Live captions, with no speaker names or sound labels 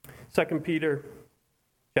2 Peter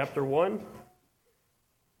chapter 1.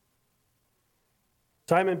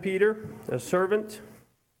 Simon Peter, a servant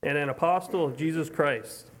and an apostle of Jesus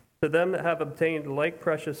Christ, to them that have obtained like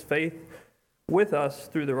precious faith with us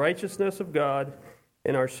through the righteousness of God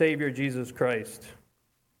and our Savior Jesus Christ.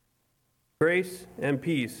 Grace and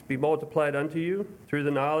peace be multiplied unto you through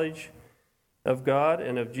the knowledge of God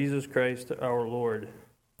and of Jesus Christ our Lord,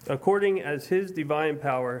 according as his divine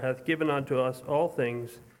power hath given unto us all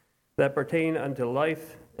things that pertain unto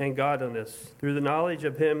life and godliness, through the knowledge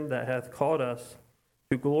of him that hath called us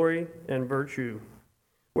to glory and virtue,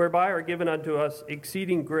 whereby are given unto us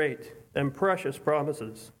exceeding great and precious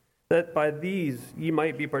promises, that by these ye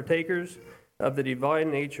might be partakers of the divine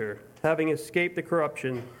nature, having escaped the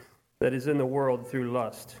corruption that is in the world through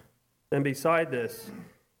lust. And beside this,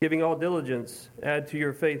 giving all diligence, add to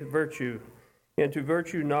your faith virtue, and to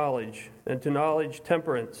virtue knowledge, and to knowledge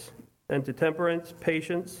temperance, and to temperance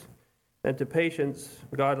patience, and to patience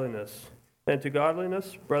godliness, and to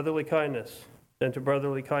godliness brotherly kindness, and to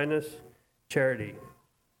brotherly kindness charity.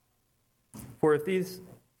 For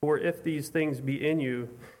if these things be in you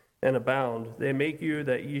and abound, they make you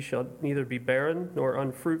that ye shall neither be barren nor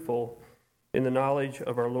unfruitful in the knowledge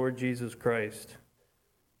of our Lord Jesus Christ.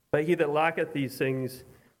 But he that lacketh these things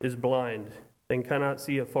is blind, and cannot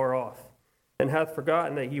see afar off, and hath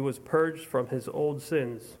forgotten that he was purged from his old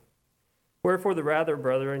sins. Wherefore the rather,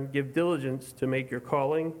 brethren, give diligence to make your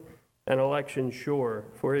calling and election sure,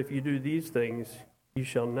 for if you do these things, ye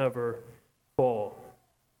shall never fall.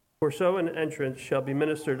 For so an entrance shall be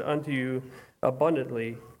ministered unto you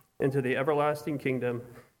abundantly into the everlasting kingdom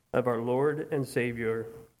of our Lord and Savior,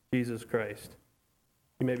 Jesus Christ.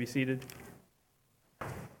 You may be seated.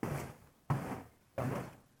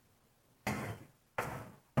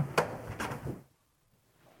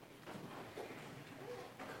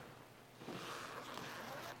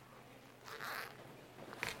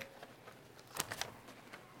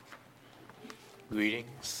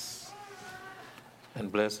 Greetings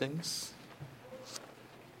and blessings.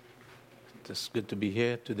 It's good to be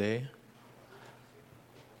here today.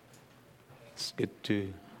 It's good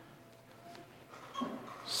to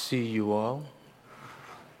see you all,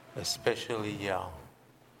 especially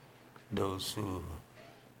those who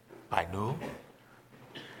I know.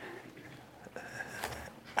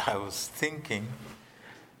 I was thinking,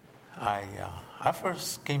 I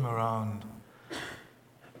first came around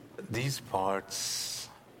these parts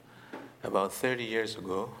about 30 years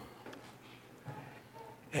ago,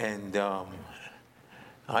 and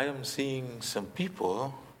I am seeing some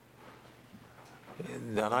people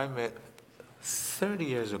that I met 30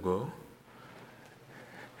 years ago.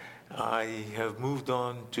 I have moved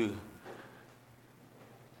on to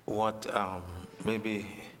what maybe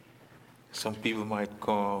some people might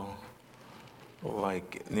call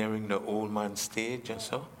like nearing the old man stage or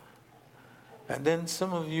so. And then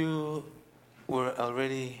some of you were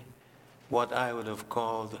already what I would have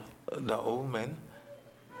called the old men.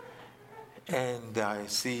 And I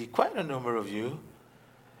see quite a number of you.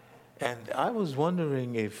 And I was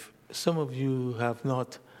wondering if some of you have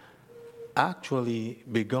not actually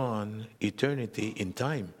begun eternity in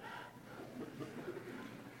time.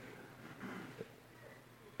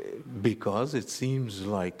 Because it seems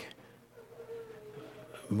like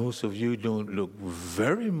most of you don't look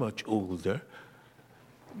very much older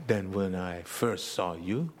than when I first saw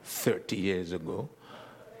you 30 years ago.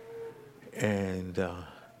 And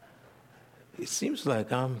it seems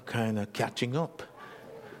like I'm kind of catching up.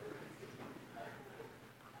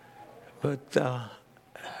 But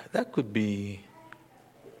that could be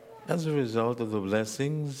as a result of the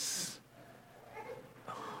blessings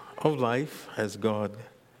of life as God,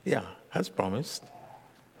 has promised.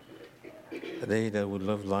 They that would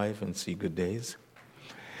love life and see good days.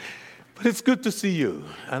 But it's good to see you,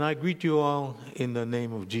 and I greet you all in the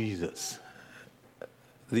name of Jesus,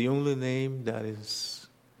 the only name that is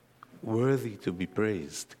worthy to be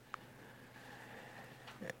praised.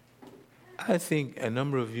 I think a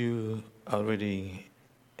number of you already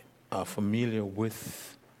are familiar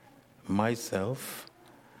with myself,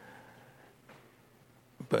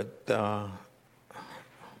 but I'd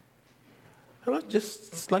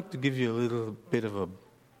just like to give you a little bit of a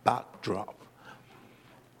backdrop.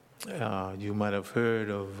 You might have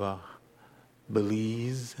heard of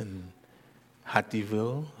Belize and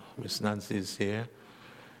Hattieville. Miss Nancy is here.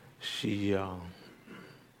 She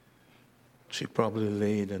probably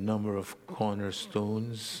laid a number of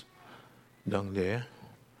cornerstones down there.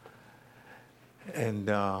 And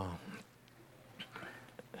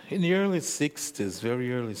in the early 60s,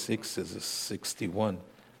 very early 60s, 61,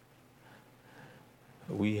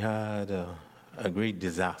 we had a a great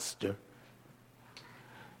disaster.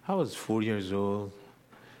 I was 4 years old,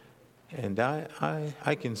 and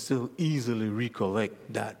I can still easily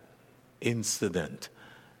recollect that incident,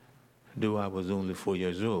 though I was only 4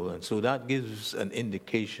 years old. And so that gives an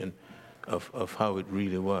indication of how it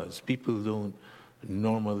really was. People don't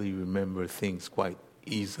normally remember things quite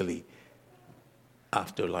easily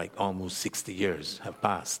after like almost 60 years have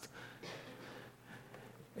passed.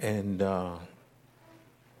 And the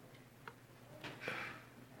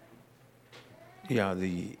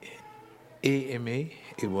AMA,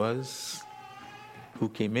 it was, who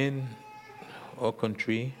came in our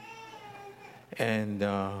country, and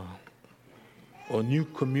our new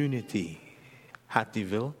community,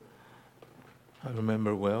 Hattieville, I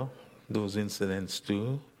remember well those incidents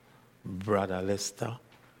too. Brother Lester.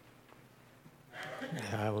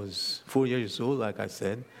 I was 4 years old, like I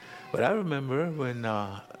said. But I remember when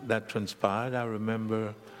that transpired, I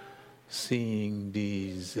remember seeing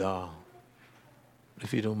these,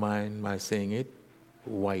 if you don't mind my saying it,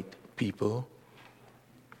 white people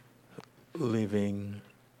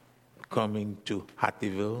coming to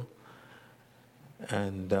Hattieville,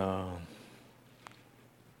 and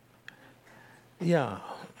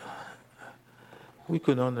we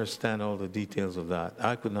could understand all the details of that.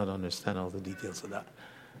 I could not understand all the details of that.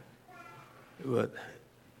 But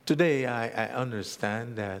today I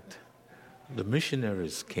understand that the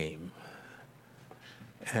missionaries came,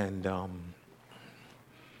 and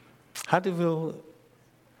Hattieville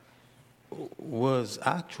was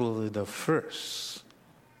actually the first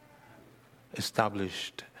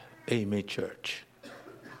established AMA church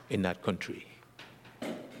in that country.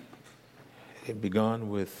 It began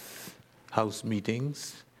with house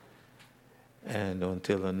meetings, and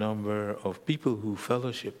until a number of people who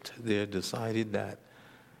fellowshipped there decided that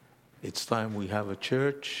it's time we have a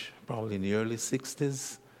church, probably in the early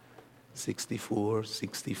 60s, 64,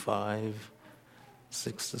 65,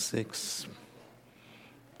 66.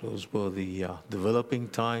 Those were the developing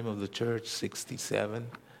time of the church, 67.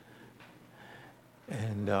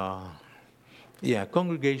 And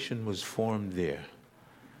congregation was formed there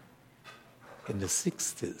in the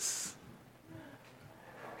 60s.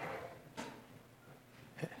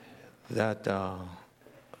 That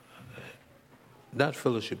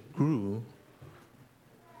fellowship grew,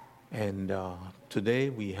 and today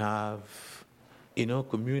we have in our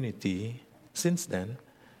community, since then,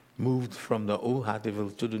 moved from the old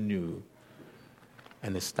Hattieville to the new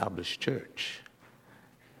and established church.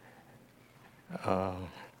 Our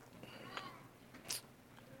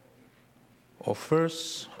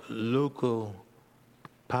first local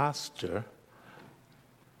pastor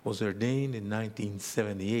was ordained in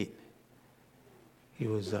 1978. He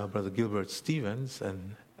was Brother Gilbert Stevens,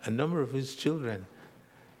 and a number of his children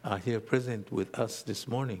are here present with us this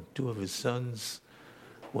morning. 2 of his sons,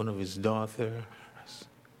 1 of his daughters,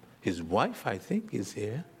 his wife, I think, is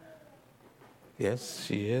here. Yes,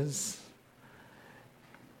 she is.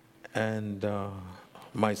 And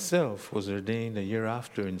myself was ordained a year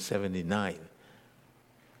after in 79.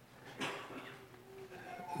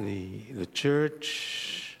 The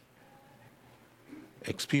church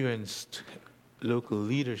experienced local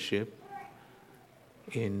leadership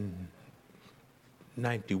in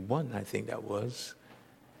 91, I think that was,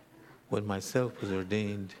 when myself was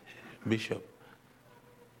ordained bishop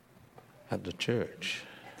at the church.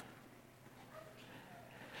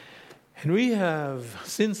 And we have,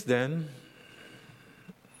 since then,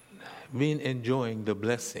 been enjoying the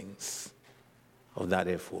blessings of that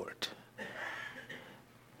effort.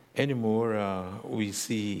 Anymore, we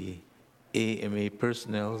see AMA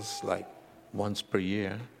personnel like once per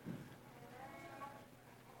year,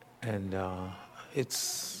 and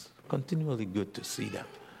it's continually good to see them.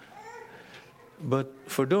 But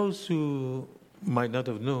for those who might not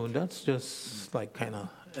have known, that's just like kind of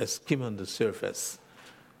a skim on the surface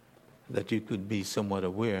that you could be somewhat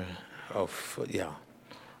aware of,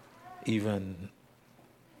 even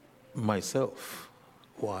myself,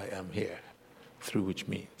 why I'm here, through which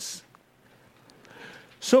means.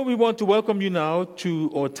 So we want to welcome you now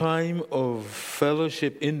to our time of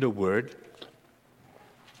fellowship in the Word.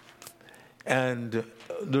 And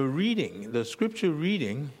the scripture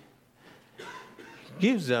reading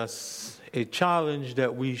gives us a challenge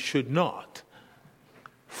that we should not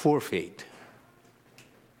forfeit.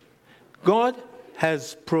 God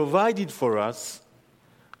has provided for us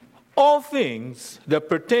all things that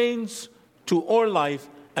pertains to our life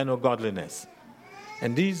and our godliness.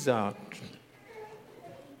 And these are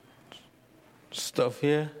stuff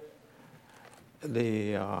here,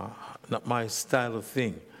 they are not my style of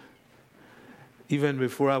thing. Even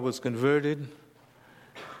before I was converted,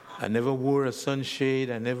 I never wore a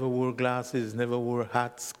sunshade. I never wore glasses, never wore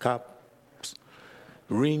hats, caps,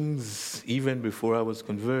 rings, even before I was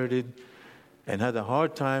converted, and had a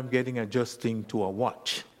hard time adjusting to a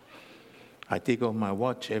watch. I take off my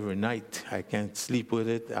watch every night. I can't sleep with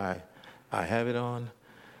it. I have it on.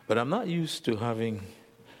 But I'm not used to having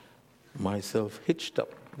myself hitched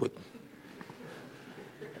up with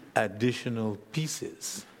additional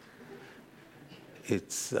pieces.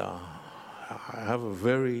 I have a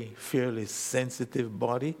very fairly sensitive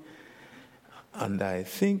body, and I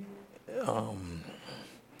think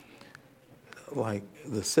like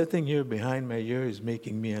the setting here behind my ear is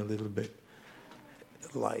making me a little bit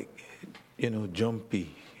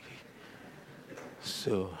jumpy.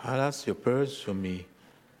 So I'll ask your prayers for me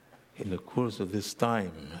in the course of this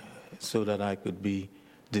time so that I could be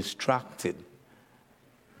distracted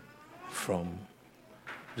from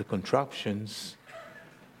the contraptions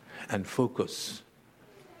and focus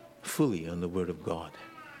fully on the Word of God.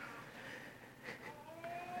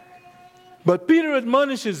 But Peter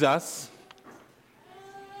admonishes us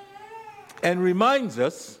and reminds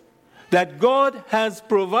us that God has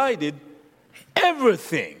provided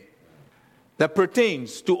everything that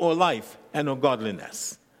pertains to our life and our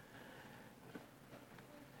godliness.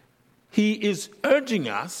 He is urging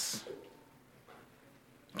us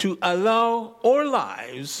to allow our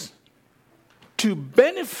lives to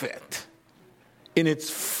benefit in its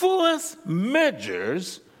fullest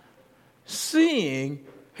measures, seeing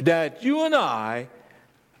that you and I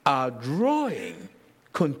are drawing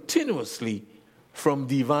continuously from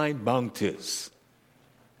divine bounties.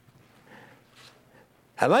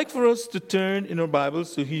 I'd like for us to turn in our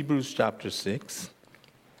Bibles to Hebrews chapter 6.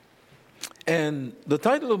 And the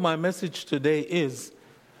title of my message today is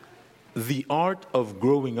The Art of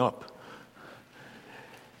Growing Up.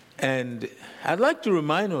 And I'd like to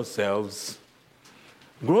remind ourselves,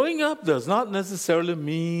 growing up does not necessarily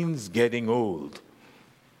mean getting old.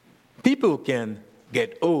 People can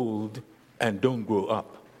get old and don't grow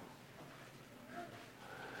up.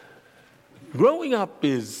 Growing up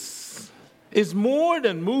is more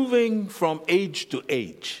than moving from age to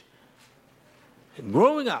age.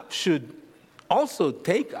 Growing up should also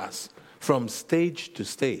take us from stage to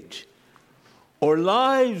stage. Our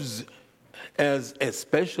lives,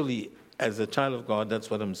 especially as a child of God,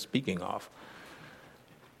 that's what I'm speaking of,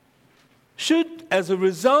 should, as a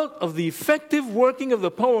result of the effective working of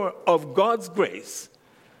the power of God's grace,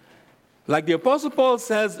 like the Apostle Paul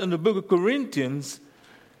says in the book of Corinthians,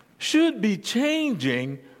 should be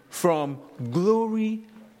changing from glory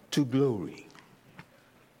to glory.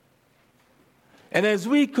 And as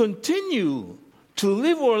we continue to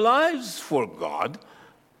live our lives for God,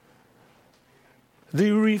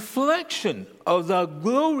 the reflection of the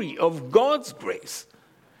glory of God's grace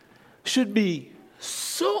should be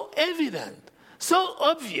so evident, so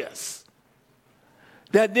obvious,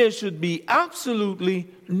 that there should be absolutely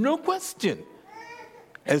no question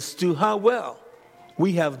as to how well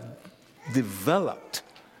we have developed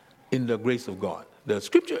in the grace of God. The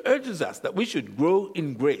scripture urges us that we should grow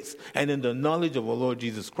in grace and in the knowledge of our Lord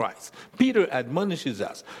Jesus Christ. Peter admonishes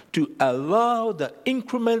us to allow the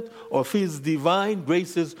increment of his divine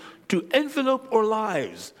graces to envelop our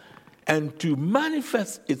lives and to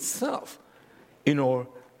manifest itself in our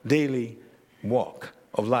daily walk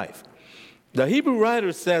of life. The Hebrew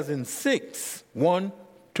writer says in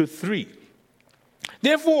 6:1-3,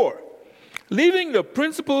 therefore, leaving the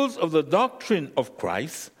principles of the doctrine of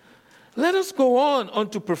Christ, let us go on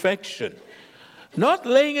unto perfection, not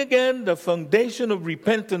laying again the foundation of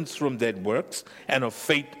repentance from dead works and of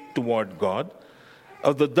faith toward God,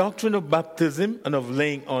 of the doctrine of baptism and of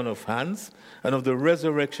laying on of hands, and of the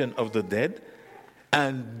resurrection of the dead.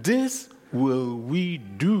 And this will we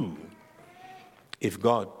do if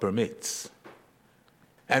God permits.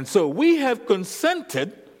 And so we have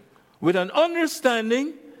consented with an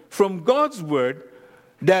understanding from God's word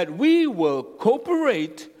that we will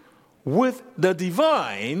cooperate with the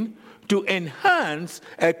divine to enhance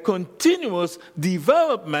a continuous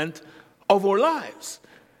development of our lives.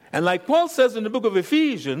 And like Paul says in the book of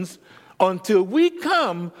Ephesians, until we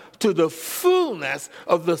come to the fullness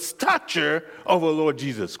of the stature of our Lord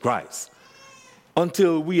Jesus Christ.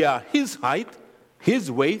 Until we are his height, his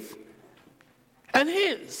weight, and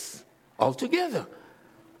his altogether.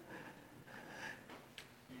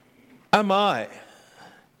 Am I?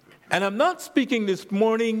 And I'm not speaking this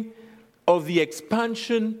morning of the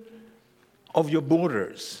expansion of your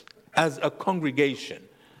borders as a congregation.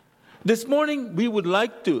 This morning, we would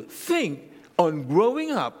like to think on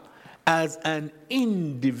growing up as an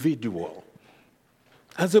individual,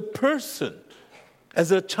 as a person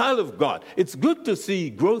As a child of God, it's good to see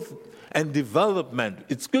growth and development.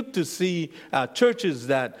 It's good to see churches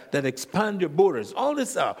that expand their borders. All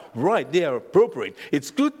this are right, they are appropriate.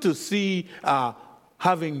 It's good to see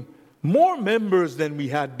having more members than we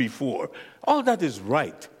had before. All that is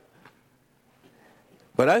right.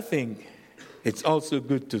 But I think it's also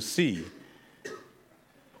good to see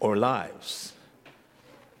our lives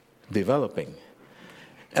developing.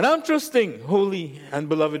 And I'm trusting, holy and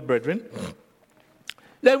beloved brethren,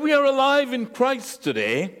 that we are alive in Christ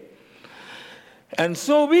today, and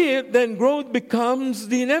so be it, then growth becomes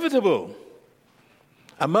the inevitable.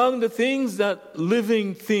 Among the things that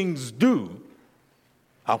living things do,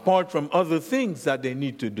 apart from other things that they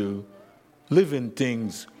need to do, living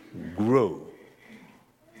things grow.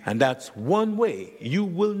 And that's one way you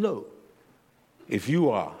will know if you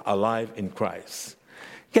are alive in Christ.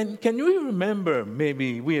 Can you remember,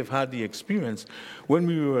 maybe we have had the experience when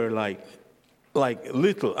we were like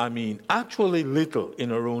little, actually little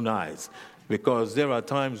in our own eyes, because there are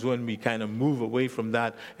times when we kind of move away from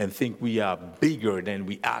that and think we are bigger than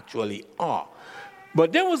we actually are.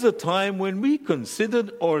 But there was a time when we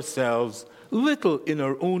considered ourselves little in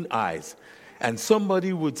our own eyes, and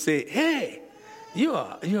somebody would say, "Hey, you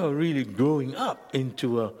are really growing up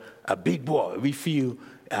into a big boy." We feel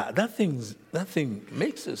that thing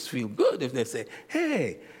makes us feel good if they say,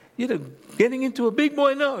 "Hey, you're getting into a big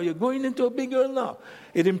boy now. You're going into a big girl now."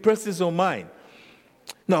 It impresses our mind.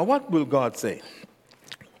 Now, what will God say?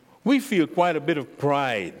 We feel quite a bit of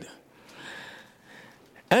pride.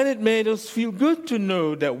 And it made us feel good to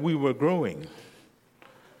know that we were growing.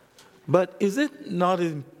 But is it not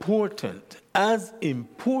as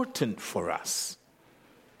important for us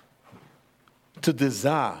to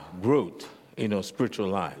desire growth in our spiritual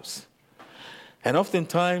lives? And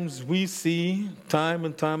oftentimes we see, time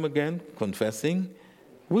and time again, confessing,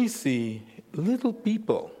 we see little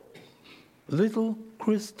people, little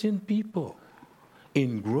Christian people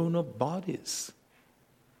in grown-up bodies.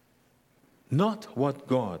 Not what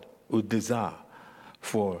God would desire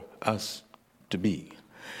for us to be.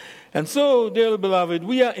 And so, dear beloved,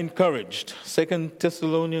 we are encouraged. 2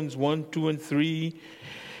 Thessalonians 1, 2, and 3.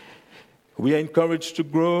 We are encouraged to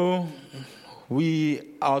grow. We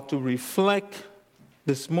are to reflect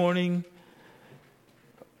this morning,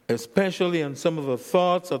 especially on some of the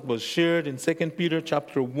thoughts that was shared in 2 Peter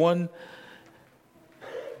chapter 1.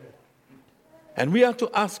 And we are to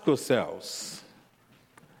ask ourselves,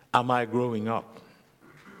 am I growing up?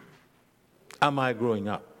 Am I growing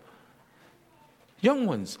up? Young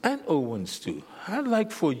ones and old ones too. I'd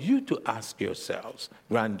like for you to ask yourselves,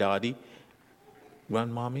 granddaddy,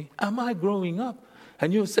 grandmommy, am I growing up?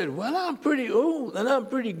 And you said, well, I'm pretty old and I'm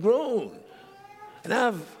pretty grown. And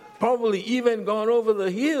I've probably even gone over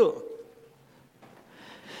the hill.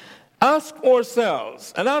 Ask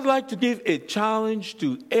ourselves, and I'd like to give a challenge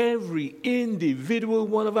to every individual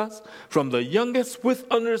one of us, from the youngest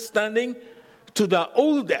with understanding to the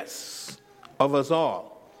oldest of us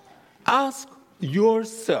all. Ask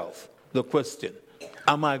yourself the question,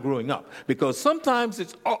 am I growing up? Because sometimes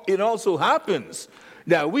it also happens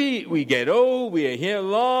that we get old, we are here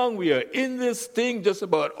long, we are in this thing just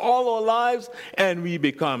about all our lives, and we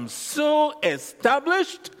become so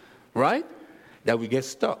established, right, that we get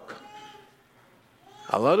stuck.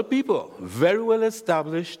 A lot of people, very well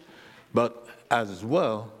established, but as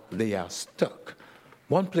well, they are stuck.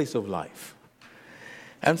 One place of life.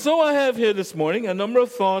 And so I have here this morning a number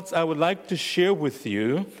of thoughts I would like to share with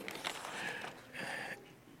you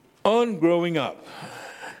on growing up.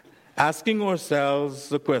 Asking ourselves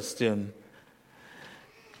the question,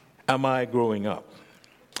 am I growing up?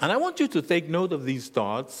 And I want you to take note of these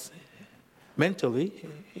thoughts mentally.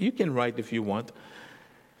 You can write if you want.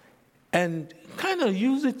 And kind of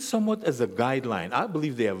use it somewhat as a guideline. I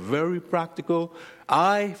believe they are very practical.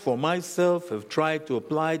 I, for myself, have tried to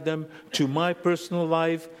apply them to my personal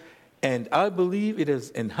life, and I believe it has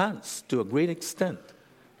enhanced to a great extent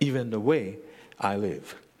even the way I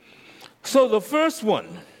live. So the first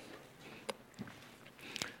one,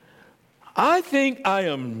 I think I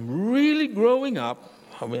am really growing up,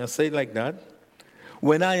 I say it like that,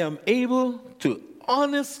 when I am able to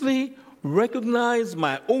honestly recognize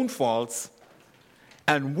my own faults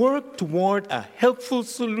and work toward a helpful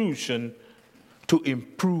solution to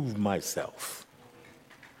improve myself.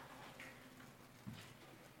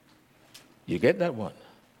 You get that one?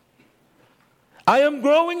 I am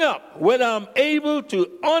growing up when I'm able to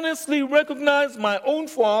honestly recognize my own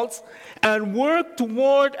faults and work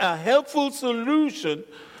toward a helpful solution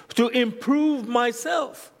to improve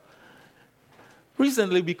myself.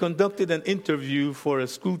 Recently, we conducted an interview for a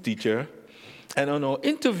school teacher, and on our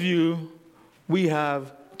interview, we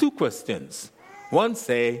have two questions. One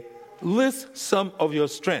say, list some of your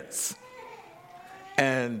strengths.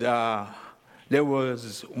 And there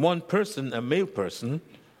was one person, a male person,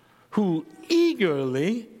 who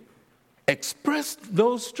eagerly expressed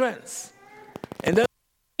those strengths. And the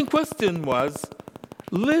question was,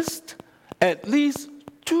 list at least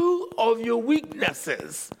two of your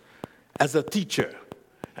weaknesses as a teacher.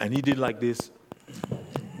 And he did like this.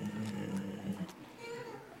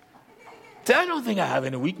 I don't think I have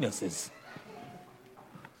any weaknesses.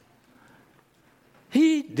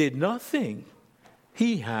 He did not think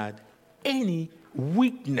he had any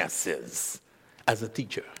weaknesses as a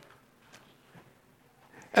teacher.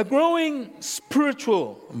 A growing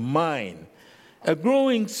spiritual mind, a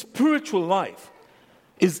growing spiritual life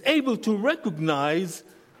is able to recognize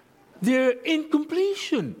their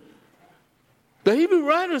incompletion. The Hebrew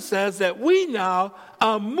writer says that we now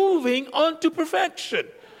are moving on to perfection.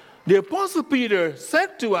 The Apostle Peter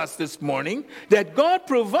said to us this morning that God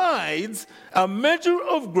provides a measure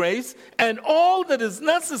of grace and all that is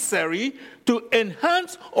necessary to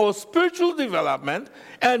enhance our spiritual development.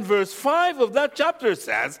 And verse 5 of that chapter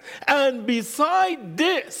says, and beside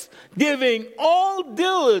this, giving all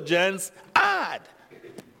diligence, add.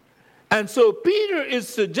 And so Peter is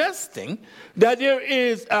suggesting that there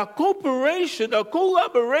is a cooperation, a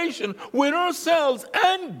collaboration with ourselves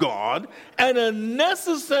and God, and a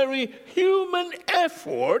necessary human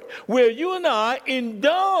effort where you and I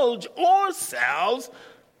indulge ourselves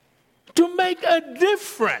to make a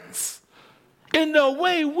difference in the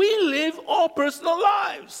way we live our personal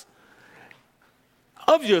lives.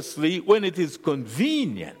 Obviously, when it is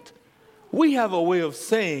convenient, we have a way of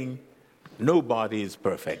saying, nobody is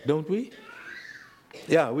perfect, don't we?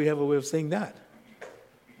 Yeah, we have a way of saying that.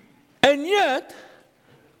 And yet,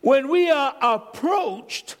 when we are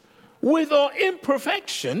approached with our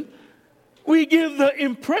imperfection, we give the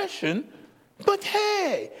impression, but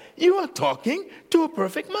hey, you are talking to a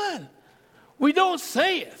perfect man. We don't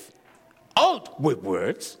say it out with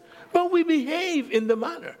words, but we behave in the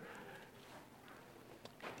manner.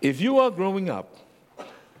 If you are growing up,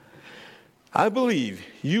 I believe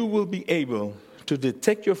you will be able to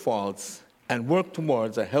detect your faults and work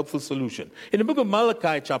towards a helpful solution. In the book of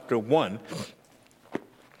Malachi, chapter 1,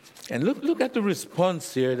 and look at the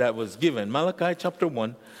response here that was given. Malachi, chapter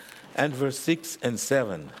 1, and verse 6 and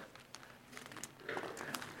 7.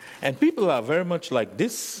 And people are very much like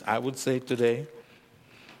this, I would say today.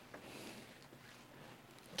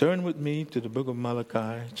 Turn with me to the book of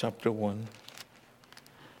Malachi, chapter 1.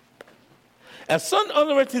 A son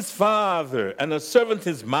honoreth his father, and a servant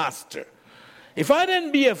his master. If I then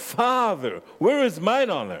be a father, where is mine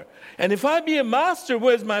honor? And if I be a master,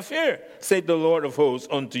 where is my fear? Saith the Lord of hosts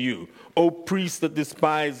unto you, O priests that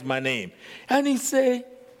despise my name. And he say,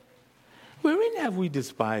 wherein have we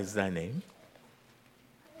despised thy name?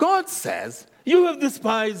 God says, you have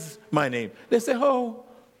despised my name. They say, oh.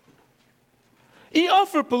 He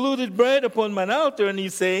offer polluted bread upon mine altar, and he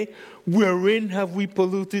say, wherein have we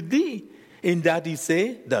polluted thee? In that he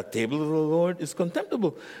say, the table of the Lord is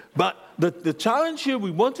contemptible. But the challenge here we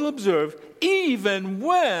want to observe, even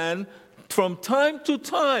when from time to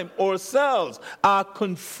time ourselves are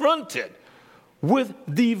confronted with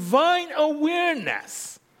divine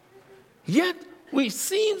awareness, yet it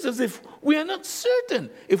seems as if we are not certain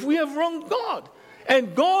if we have wronged God.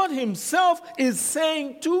 And God himself is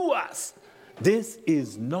saying to us, this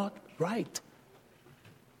is not right.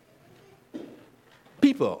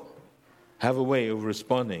 People have a way of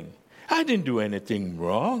responding. I didn't do anything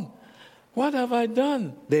wrong. What have I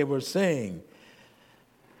done? They were saying.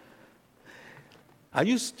 I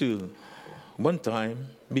used to, one time,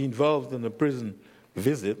 be involved in a prison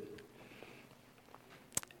visit.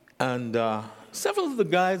 And several of the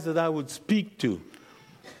guys that I would speak to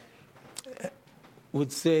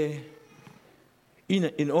would say,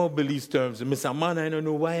 in all belief terms, Mr. Man, I don't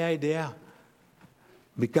know why I there.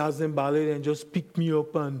 Because them ballet and just pick me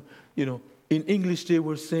up and, in English, they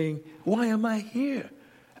were saying, why am I here?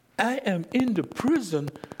 I am in the prison,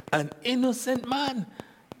 an innocent man.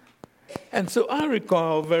 And so I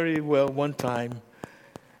recall very well one time,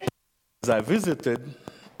 as I visited,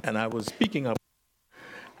 and I was speaking up,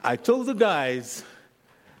 I told the guys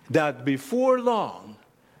that before long,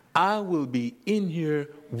 I will be in here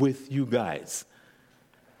with you guys.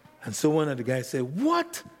 And so one of the guys said,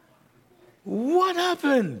 what? What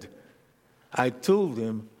happened? I told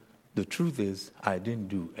him, the truth is, I didn't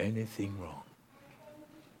do anything wrong.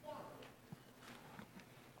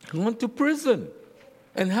 I went to prison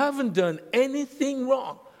and haven't done anything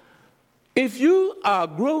wrong. If you are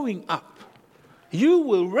growing up, you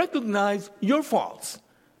will recognize your faults.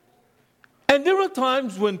 And there are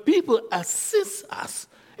times when people assist us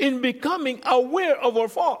in becoming aware of our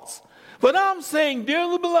faults. But I'm saying,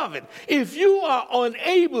 dearly beloved, if you are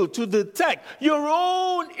unable to detect your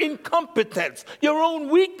own incompetence, your own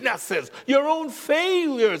weaknesses, your own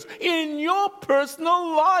failures in your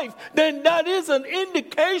personal life, then that is an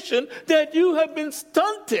indication that you have been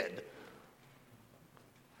stunted.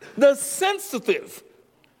 The sensitive,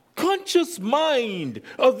 conscious mind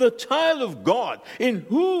of the child of God, in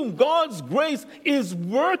whom God's grace is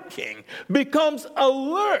working, becomes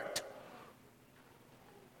alert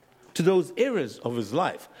to those areas of his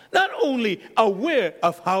life. Not only aware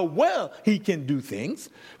of how well he can do things,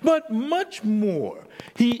 but much more,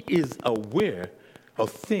 he is aware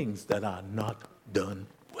of things that are not done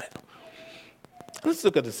well. Let's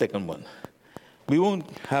look at the second one. We won't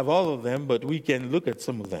have all of them, but we can look at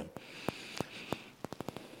some of them.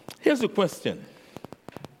 Here's a question.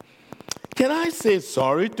 Can I say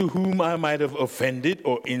sorry to whom I might have offended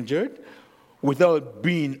or injured without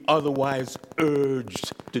being otherwise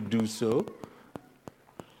urged to do so?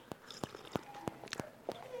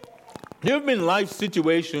 There have been life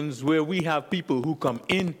situations where we have people who come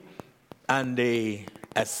in and they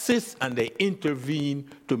assist and they intervene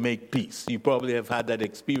to make peace. You probably have had that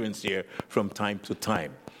experience here from time to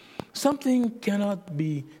time. Something cannot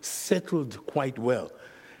be settled quite well.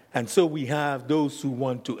 And so we have those who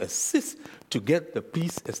want to assist to get the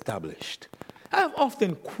peace established. I have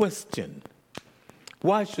often questioned,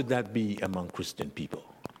 why should that be among Christian people?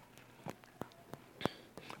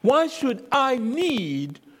 Why should I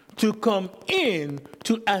need to come in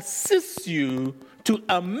to assist you to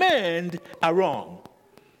amend a wrong?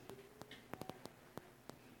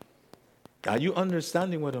 Are you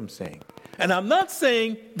understanding what I'm saying? And I'm not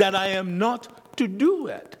saying that I am not to do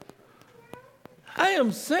it. I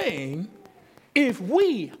am saying if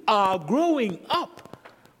we are growing up,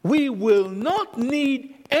 we will not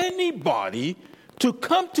need anybody to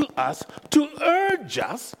come to us to urge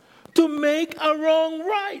us to make a wrong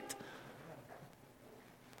right.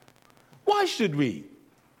 Why should we?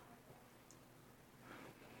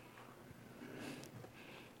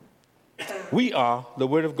 We are, the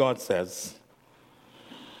Word of God says,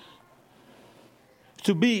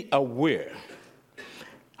 to be aware.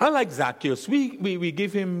 I like Zacchaeus. We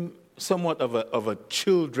give him somewhat of a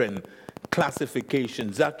children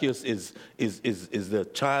classification. Zacchaeus is the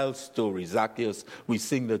child's story. Zacchaeus, we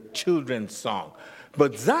sing the children's song.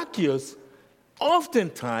 But Zacchaeus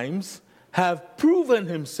oftentimes have proven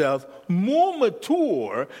himself more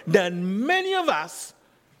mature than many of us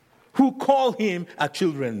who call him a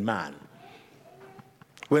children man.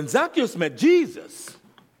 When Zacchaeus met Jesus,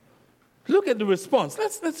 look at the response.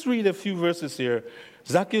 Let's read a few verses here.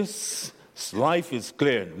 Zacchaeus' life is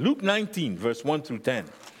clear. Luke 19, verse 1 through 10.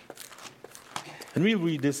 And we'll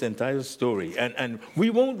read this entire story. And we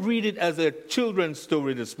won't read it as a children's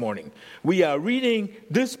story this morning. We are reading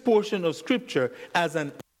this portion of Scripture as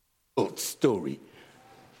an adult story,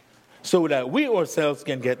 so that we ourselves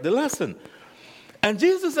can get the lesson. And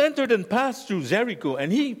Jesus entered and passed through Jericho,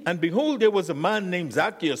 and behold, there was a man named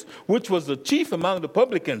Zacchaeus, which was the chief among the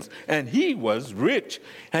publicans, and he was rich.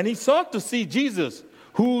 And he sought to see Jesus,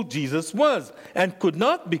 who Jesus was, and could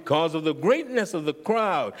not because of the greatness of the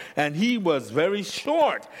crowd, and he was very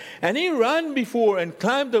short. And he ran before and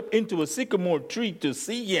climbed up into a sycamore tree to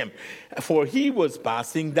see him, for he was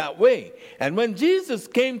passing that way. And when Jesus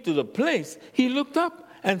came to the place, he looked up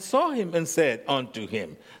and saw him and said unto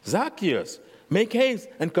him, Zacchaeus, make haste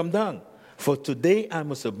and come down, for today I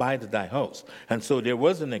must abide at thy house. And so there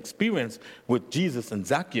was an experience with Jesus and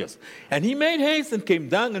Zacchaeus. And he made haste and came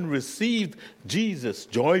down and received Jesus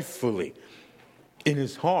joyfully in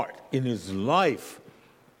his heart, in his life.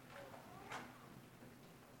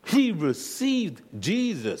 He received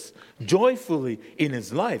Jesus joyfully in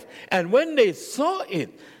his life. And when they saw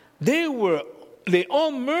it, they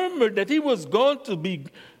all murmured that he was going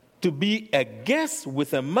to be a guest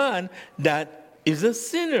with a man that is a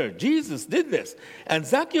sinner. Jesus did this. And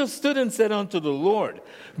Zacchaeus stood and said unto the Lord,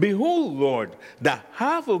 Behold, Lord, the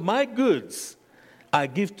half of my goods I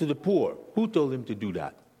give to the poor. Who told him to do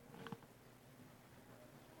that?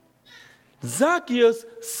 Zacchaeus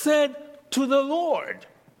said to the Lord,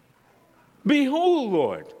 Behold,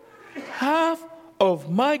 Lord, half of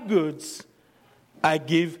my goods I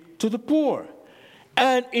give to the poor.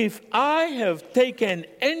 And if I have taken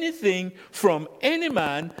anything from any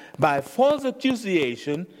man by false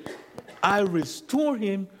accusation, I restore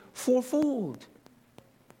him fourfold.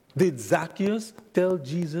 Did Zacchaeus tell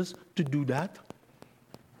Jesus to do that?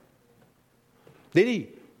 Did he?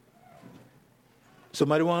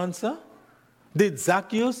 Somebody want to answer? Did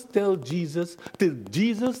Zacchaeus tell Jesus? Did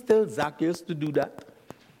Jesus tell Zacchaeus to do that?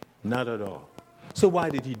 Not at all. So why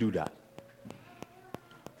did he do that?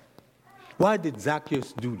 Why did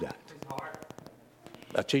Zacchaeus do that?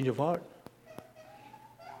 A change of heart.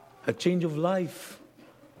 A change of life.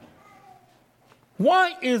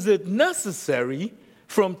 Why is it necessary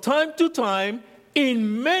from time to time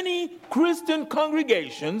in many Christian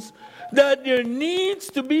congregations that there needs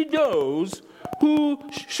to be those who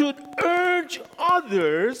should urge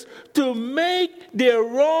others to make their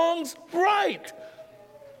wrongs right?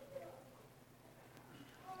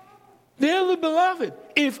 Dearly beloved,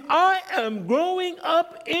 if I am growing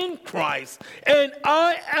up in Christ and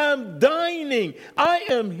I am dining, I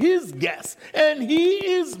am his guest and he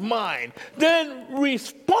is mine, then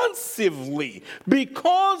responsively,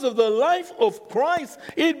 because of the life of Christ,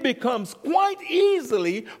 it becomes quite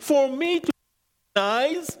easily for me to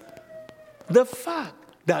recognize the fact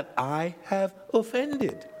that I have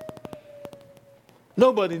offended.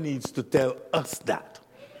 Nobody needs to tell us that.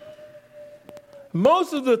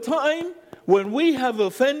 Most of the time, when we have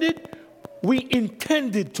offended, we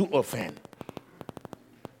intended to offend.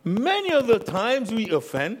 Many of the times we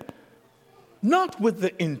offend, not with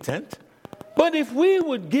the intent, but if we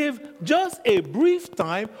would give just a brief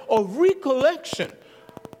time of recollection,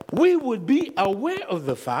 we would be aware of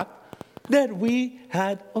the fact that we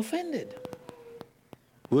had offended.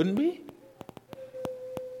 Wouldn't we?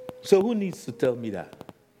 So who needs to tell me that?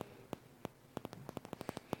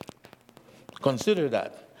 Consider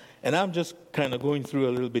that. And I'm just kind of going through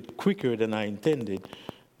a little bit quicker than I intended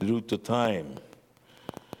due to time.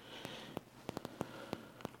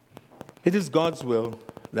 It is God's will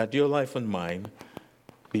that your life and mine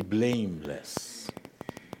be blameless.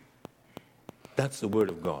 That's the word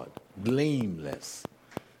of God. Blameless.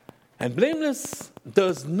 And blameless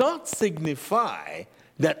does not signify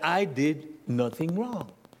that I did nothing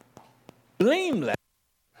wrong. Blameless,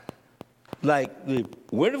 like the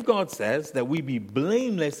Word of God says, that we be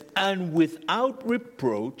blameless and without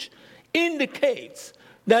reproach, indicates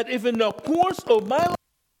that if in the course of my life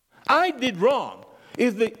I did wrong,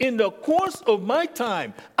 if in the course of my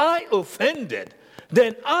time I offended,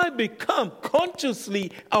 then I become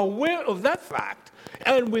consciously aware of that fact,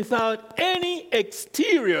 and without any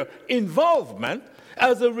exterior involvement,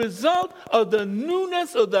 as a result of the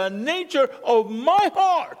newness of the nature of my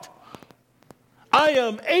heart, I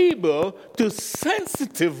am able to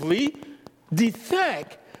sensitively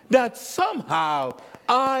detect that somehow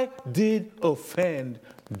I did offend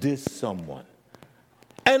this someone.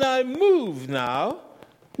 And I move now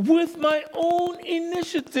with my own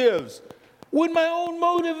initiatives, with my own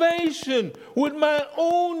motivation, with my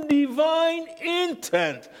own divine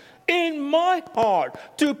intent in my heart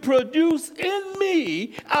to produce in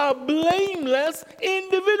me a blameless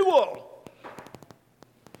individual.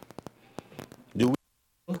 Do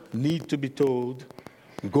we need to be told,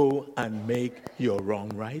 go and make your wrong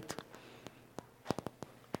right?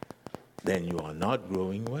 Then you are not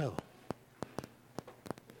growing well.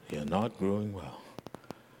 You're not growing well.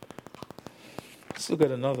 Let's look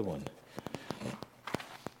at another one.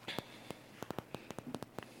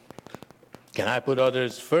 Can I put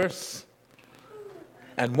others first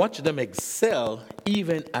and watch them excel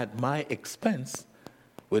even at my expense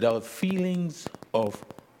without feelings of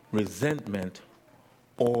resentment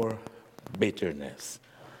or bitterness?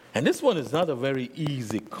 And this one is not a very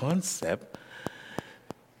easy concept.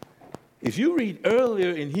 If you read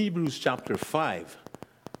earlier in Hebrews chapter 5,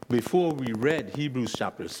 before we read Hebrews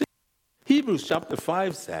chapter 6, Hebrews chapter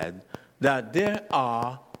 5 said that there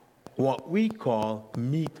are what we call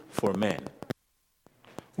meat for men.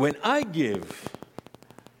 When I give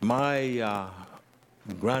my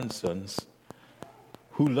grandsons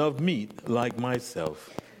who love meat like myself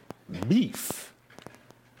beef,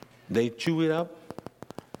 they chew it up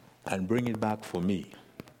and bring it back for me.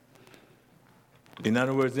 In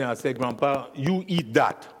other words, I say, Grandpa, you eat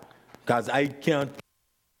that, because I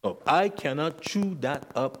cannot chew that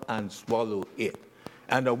up and swallow it.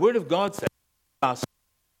 And the Word of God says,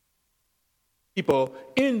 people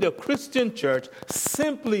in the Christian church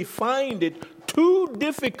simply find it too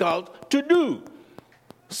difficult to do.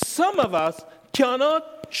 Some of us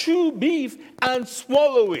cannot chew beef and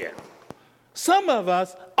swallow it. Some of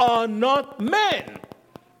us are not men.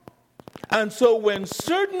 And so when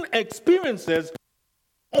certain experiences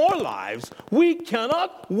in our lives, we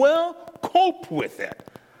cannot well cope with it.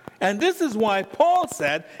 And this is why Paul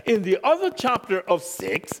said in the other chapter of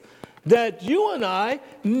 6 that you and I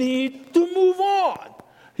need to move on.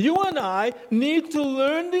 You and I need to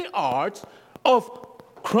learn the art of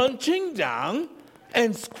crunching down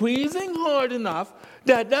and squeezing hard enough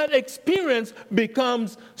that experience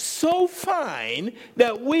becomes so fine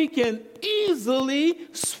that we can easily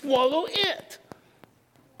swallow it.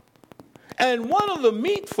 And one of the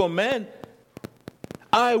meat for men,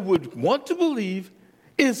 I would want to believe,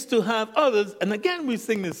 is to have others. And again, we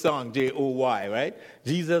sing this song, J-O-Y, right?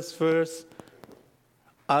 Jesus first,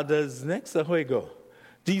 others next. So here we go.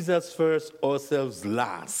 Jesus first, ourselves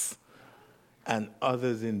last, and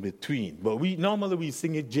others in between. But normally we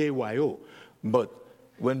sing it J-Y-O. But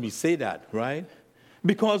when we say that, right?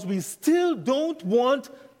 Because we still don't want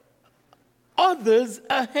others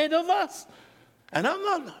ahead of us. And I'm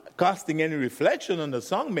not casting any reflection on the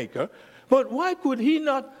songmaker, but why could he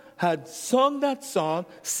not have sung that song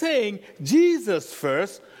saying Jesus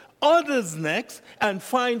first, others next, and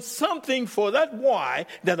find something for that why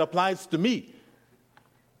that applies to me?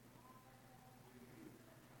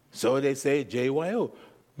 So they say J-Y-O.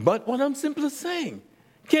 But what I'm simply saying,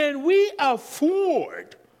 can we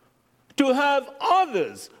afford to have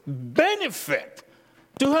others benefit,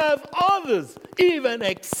 to have others even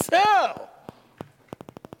excel?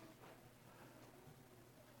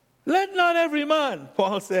 Let not every man,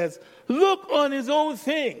 Paul says, look on his own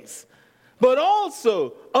things, but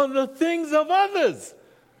also on the things of others.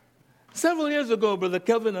 Several years ago, Brother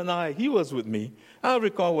Kelvin and I, he was with me, I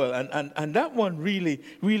recall well, and that one really,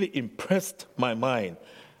 really impressed my mind.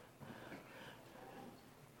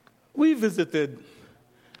 We visited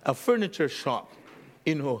a furniture shop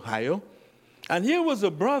in Ohio, and here was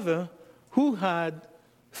a brother who had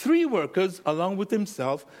 3 workers along with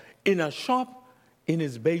himself in a shop in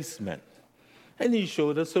his basement. And he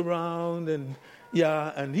showed us around, and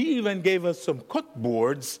he even gave us some cut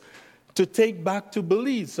boards to take back to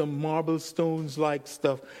Belize, some marble stones like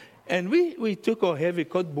stuff. And we took our heavy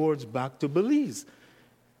cut boards back to Belize.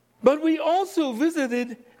 But we also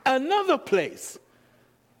visited another place.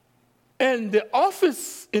 And the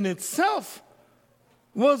office in itself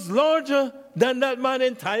was larger than that man's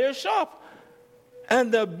entire shop.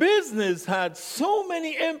 And the business had so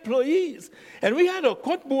many employees. And we had our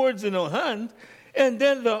cut boards in our hand. And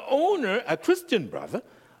then the owner, a Christian brother,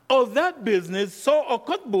 of that business saw our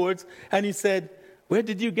cut boards. And he said, "Where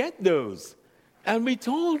did you get those?" And we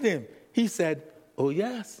told him. He said, "Oh,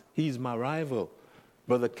 yes, he's my rival.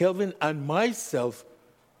 Brother Kelvin and myself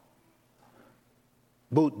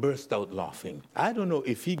both burst out laughing." I don't know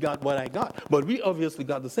if he got what I got, but we obviously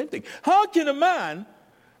got the same thing. How can a man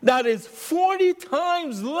that is 40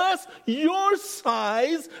 times less your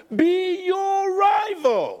size be your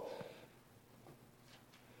rival?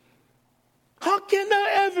 How can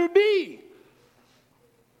that ever be?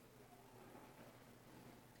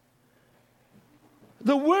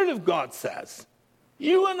 The Word of God says,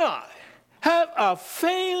 you and I have a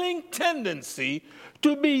failing tendency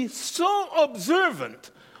to be so observant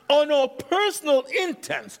on our personal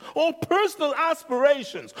intents, or personal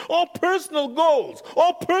aspirations, or personal goals,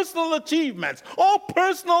 or personal achievements, or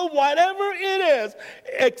personal whatever it is,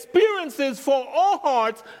 experiences for our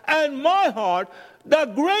hearts and my heart, the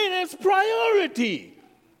greatest priority.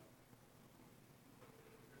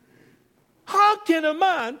 How can a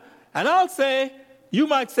man, and I'll say, you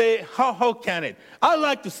might say, how can it? I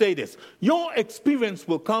like to say this. Your experience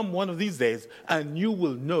will come one of these days, and you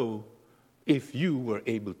will know if you were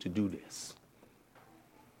able to do this.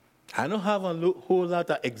 I don't have a whole lot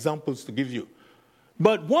of examples to give you.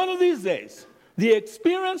 But one of these days, the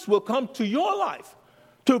experience will come to your life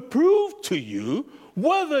to prove to you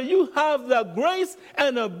whether you have the grace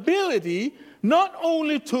and ability not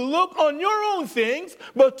only to look on your own things,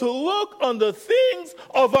 but to look on the things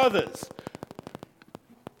of others.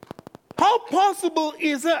 How possible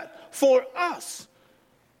is that for us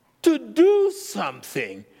to do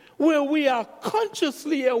something where we are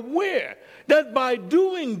consciously aware that by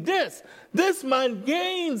doing this, this man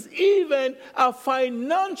gains even a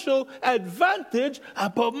financial advantage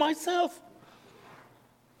above myself?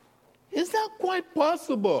 Is that quite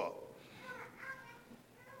possible?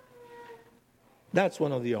 That's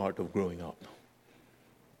one of the art of growing up.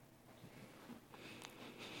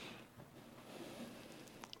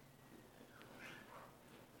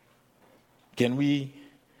 Can we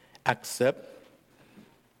accept,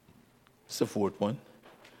 it's the 4th one,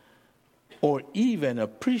 or even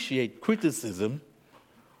appreciate criticism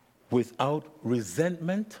without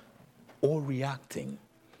resentment or reacting?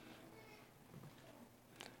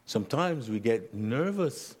 Sometimes we get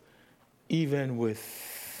nervous even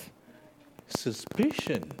with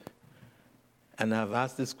suspicion. And I've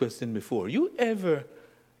asked this question before. You ever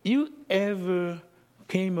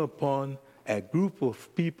came upon a group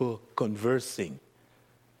of people conversing?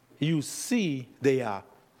 You see they are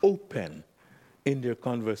open in their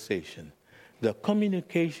conversation. the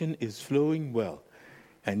communication is flowing well,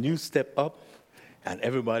 and you step up and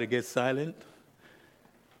everybody gets silent,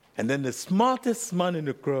 and then the smartest man in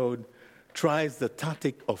the crowd tries the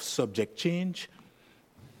tactic of subject change.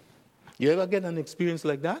 You ever get an experience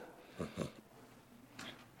like that?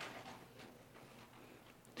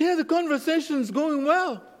 Yeah, the conversation's going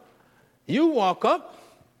well. You walk up,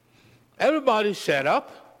 everybody shut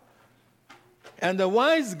up, and the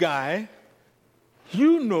wise guy,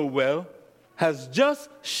 you know well, has just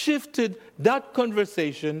shifted that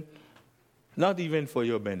conversation, not even for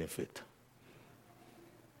your benefit.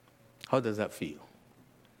 How does that feel?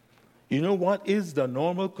 You know what is the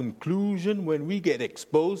normal conclusion when we get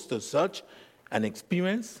exposed to such an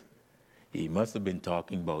experience? He must have been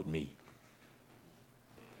talking about me.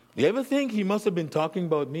 You ever think he must have been talking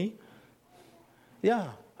about me? Yeah.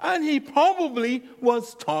 And he probably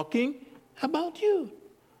was talking about you.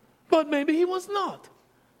 But maybe he was not.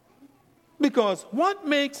 Because what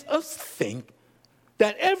makes us think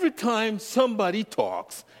that every time somebody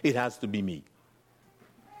talks, it has to be me?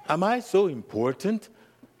 Am I so important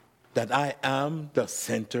that I am the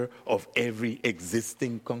center of every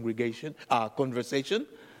existing conversation?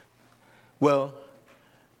 Well,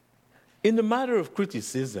 in the matter of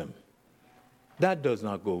criticism, that does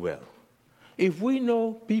not go well. If we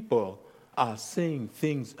know people are saying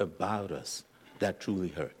things about us, that truly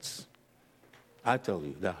hurts. I tell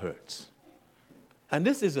you, that hurts. And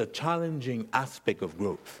this is a challenging aspect of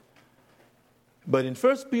growth. But in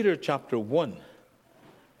 1 Peter chapter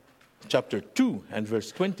 2 and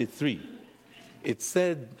verse 23, it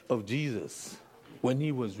said of Jesus, when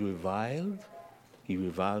he was reviled, he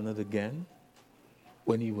reviled not again.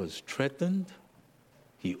 When he was threatened,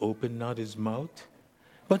 he opened not his mouth,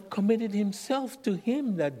 but committed himself to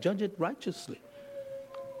him that judgeth righteously.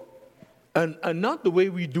 And not the way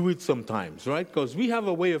we do it sometimes, right? Because we have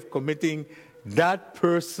a way of committing that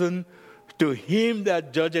person to him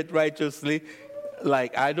that judgeth righteously.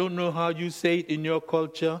 Like, I don't know how you say it in your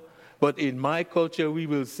culture, but in my culture we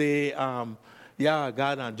will say, God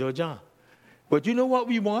and judge. But you know what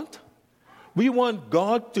we want? We want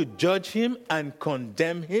God to judge him and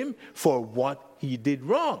condemn him for what he did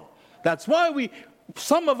wrong. That's why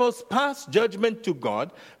some of us pass judgment to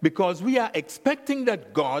God, because we are expecting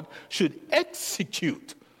that God should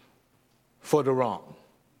execute for the wrong.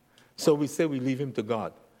 So we say we leave him to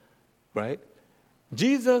God, right?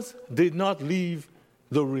 Jesus did not leave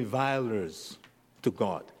the revilers to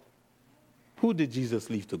God. Who did Jesus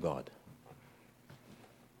leave to God?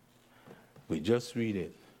 We just read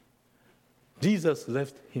it. Jesus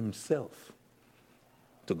left himself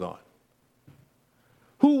to God.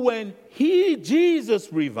 Who, when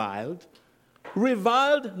Jesus reviled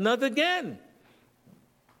not again.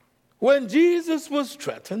 When Jesus was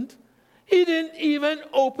threatened, he didn't even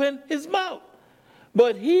open his mouth,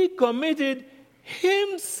 but he committed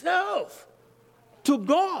himself to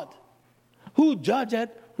God, who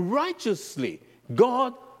judgeth righteously.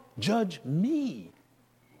 God, judge me,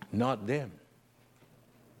 not them.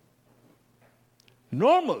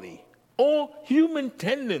 Normally, all human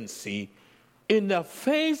tendency in the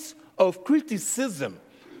face of criticism,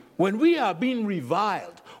 when we are being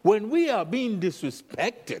reviled, when we are being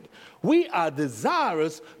disrespected, we are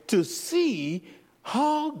desirous to see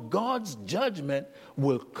how God's judgment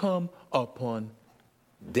will come upon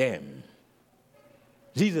them.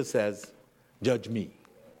 Jesus says, judge me.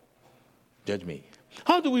 Judge me.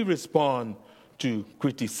 How do we respond to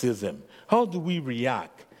criticism? How do we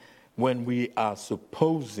react when we are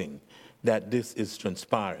supposing that this is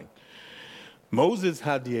transpiring? Moses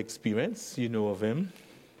had the experience, you know of him.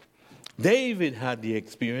 David had the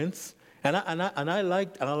experience, and I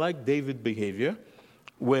like David's behavior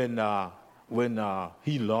when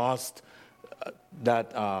he lost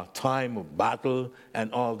that time of battle,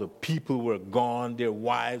 and all the people were gone, their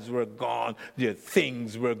wives were gone, their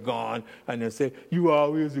things were gone, and they say, "You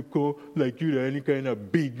always go like you're any kind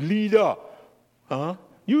of big leader, huh?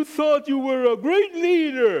 You thought you were a great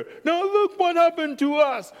leader. Now look what happened to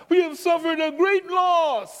us. We have suffered a great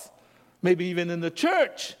loss." Maybe even in the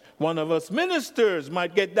church, one of us ministers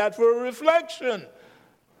might get that for a reflection.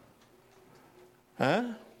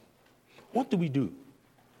 Huh? What do we do?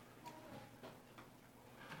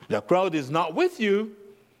 The crowd is not with you,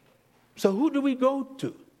 so who do we go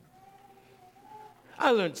to?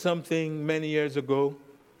 I learned something many years ago,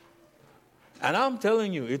 and I'm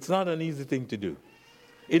telling you, it's not an easy thing to do.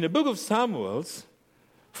 In the book of Samuel,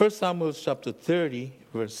 1 Samuel chapter 30,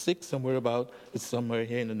 verse 6, it's somewhere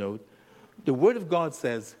here in the note, the word of God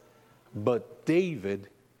says, "But David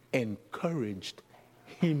encouraged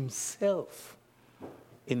himself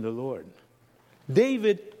in the Lord."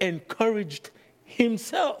 David encouraged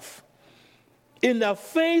himself. In the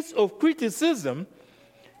face of criticism,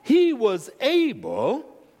 he was able,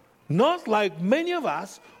 not like many of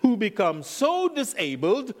us who become so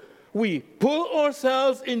disabled, we pull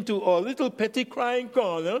ourselves into our little petty crying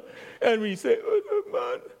corner and we say, oh,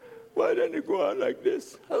 man, why don't you go on like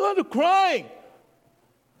this? A lot of crying.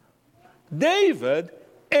 David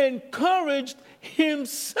encouraged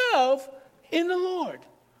himself in the Lord.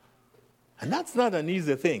 And that's not an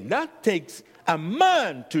easy thing. That takes a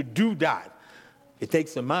man to do that. It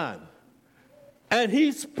takes a man. And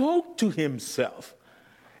he spoke to himself.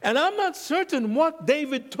 And I'm not certain what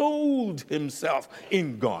David told himself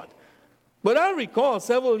in God. But I recall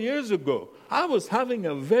several years ago, I was having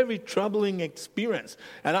a very troubling experience.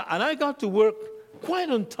 And I got to work quite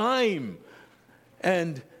on time.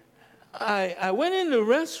 And I went in the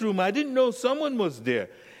restroom. I didn't know someone was there.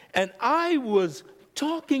 And I was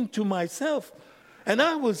talking to myself. And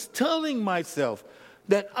I was telling myself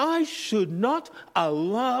that I should not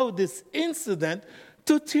allow this incident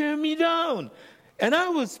to tear me down. And I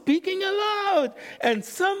was speaking aloud, and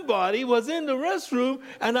somebody was in the restroom,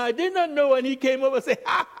 and I did not know, and he came over and said,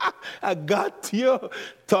 ha, ha, I got you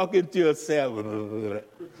talking to yourself.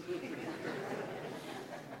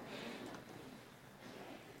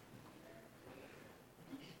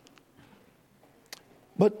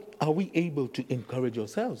 But are we able to encourage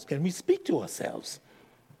ourselves? Can we speak to ourselves?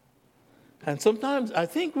 And sometimes I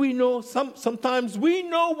think we know, sometimes we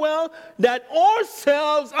know well that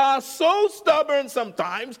ourselves are so stubborn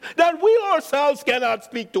sometimes that we ourselves cannot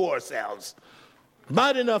speak to ourselves.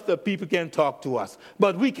 Bad enough that people can talk to us,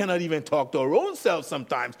 but we cannot even talk to our own selves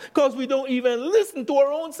sometimes because we don't even listen to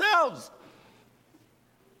our own selves.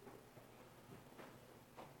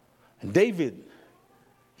 And David,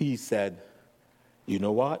 he said, you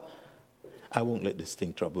know what? I won't let this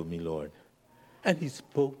thing trouble me, Lord. And he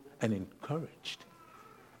spoke and encouraged.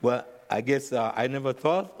 Well, I guess I never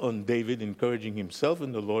thought on David encouraging himself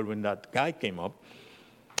in the Lord when that guy came up.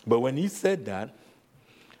 But when he said that,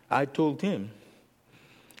 I told him,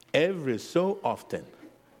 every so often,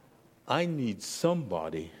 I need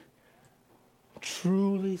somebody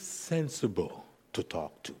truly sensible to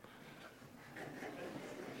talk to.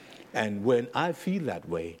 And when I feel that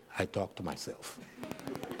way, I talk to myself.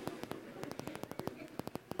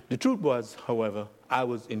 The truth was, however, I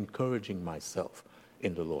was encouraging myself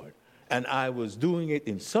in the Lord. And I was doing it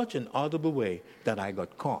in such an audible way that I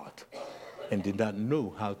got caught and did not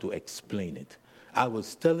know how to explain it. I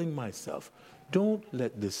was telling myself, don't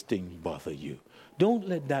let this thing bother you. Don't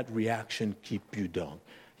let that reaction keep you down.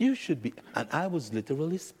 You should be, and I was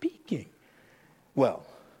literally speaking. Well,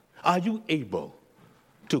 are you able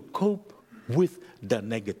to cope with the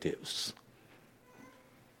negatives?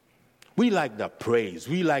 We like the praise.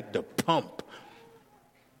 We like the pump.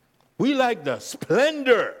 We like the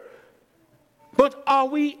splendor. But are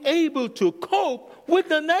we able to cope with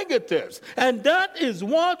the negatives? And that is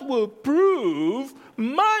what will prove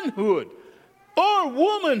manhood or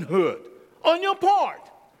womanhood on your part.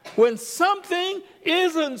 When something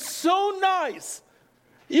isn't so nice,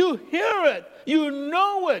 you hear it, you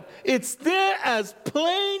know it, it's there as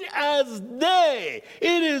plain as day.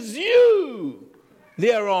 It is you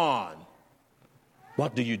thereon.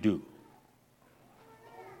 What do you do?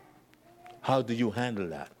 How do you handle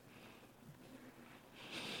that?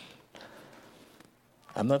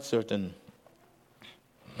 I'm not certain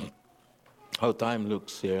how time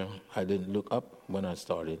looks here. I didn't look up when I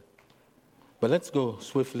started. But let's go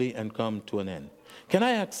swiftly and come to an end. Can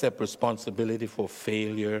I accept responsibility for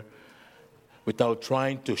failure without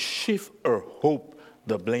trying to shift or hope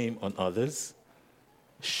the blame on others?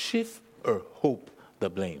 Shift or hope the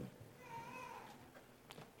blame.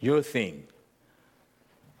 Your thing.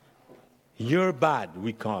 You're bad,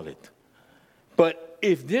 we call it. But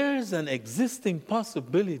if there's an existing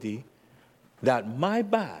possibility that my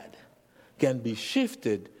bad can be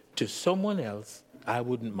shifted to someone else, I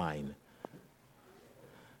wouldn't mind.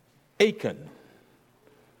 Achan.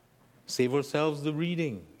 Save ourselves the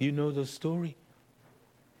reading. You know the story.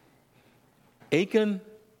 Achan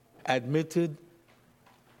admitted,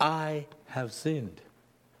 I have sinned,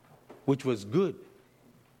 which was good,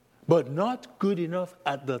 but not good enough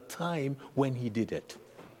at the time when he did it.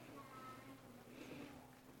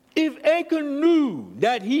 If Achan knew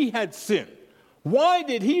that he had sinned, why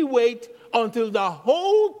did he wait until the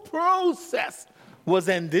whole process was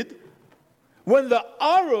ended? When the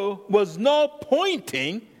arrow was now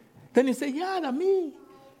pointing, then he said, yeah, that's me.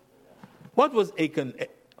 What was Achan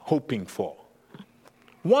hoping for?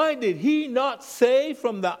 Why did he not say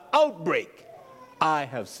from the outbreak, I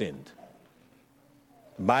have sinned?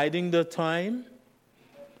 Biding the time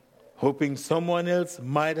hoping someone else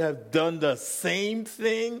might have done the same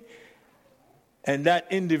thing, and that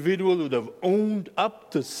individual would have owned up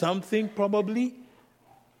to something probably?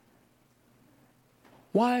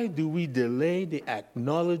 Why do we delay the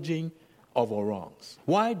acknowledging of our wrongs?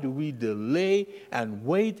 Why do we delay and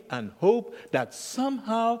wait and hope that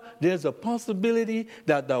somehow there's a possibility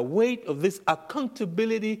that the weight of this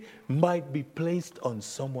accountability might be placed on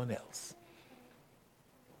someone else?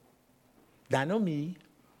 That not me.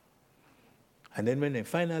 And then when they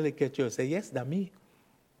finally catch you, say, yes, that's me.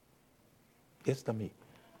 Yes, that's me.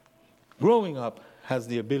 Growing up has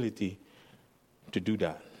the ability to do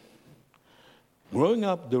that. Growing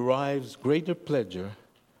up derives greater pleasure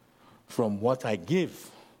from what I give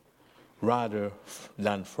rather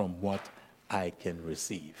than from what I can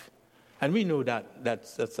receive. And we know that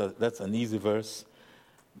that's an easy verse.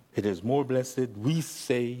 It is more blessed, we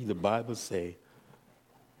say, the Bible say,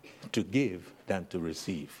 to give than to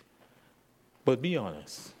receive. But be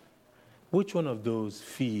honest, which one of those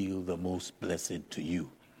feel the most blessed to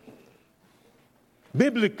you?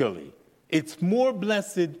 Biblically, it's more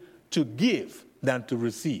blessed to give than to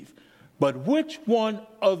receive. But which one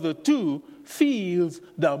of the two feels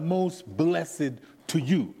the most blessed to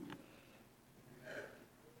you?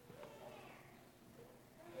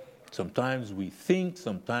 Sometimes we think,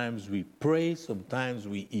 sometimes we pray, sometimes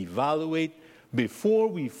we evaluate before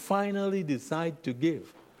we finally decide to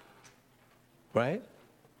give. Right?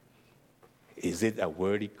 Is it a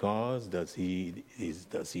worthy cause? Does he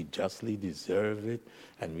justly deserve it?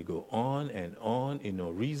 And we go on in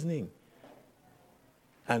our reasoning.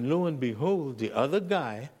 And lo and behold, the other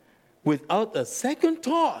guy, without a second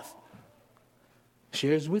thought,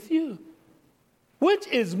 shares with you. Which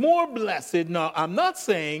is more blessed? Now, I'm not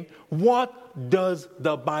saying, what does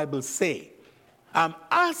the Bible say? I'm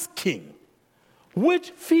asking,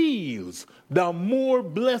 which feels the more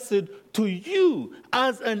blessed to you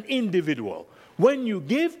as an individual? When you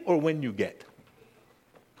give or when you get?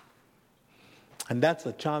 And that's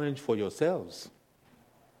a challenge for yourselves.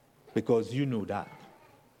 Because you know that.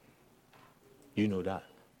 You know that.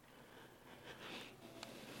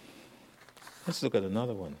 Let's look at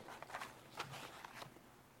another one.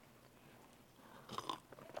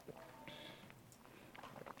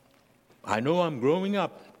 I know I'm growing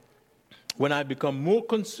up when I become more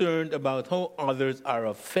concerned about how others are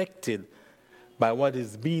affected by what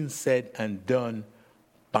is being said and done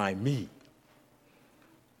by me.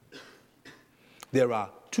 There are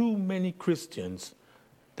too many Christians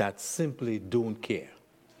that simply don't care.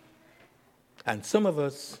 And some of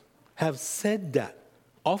us have said that,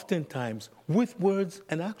 oftentimes with words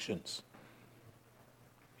and actions.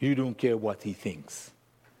 You don't care what he thinks.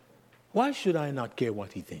 Why should I not care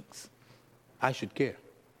what he thinks? I should care.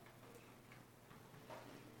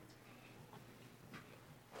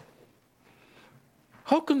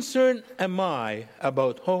 How concerned am I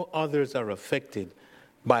about how others are affected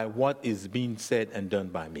by what is being said and done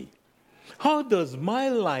by me? How does my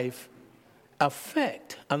life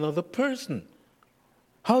affect another person?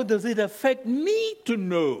 How does it affect me to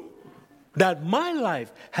know that my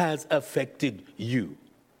life has affected you?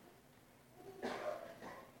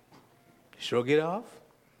 Shrug it off.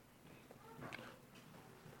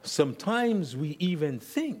 Sometimes we even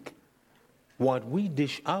think what we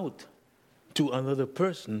dish out to another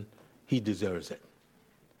person, he deserves it.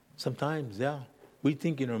 Sometimes, we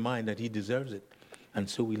think in our mind that he deserves it, and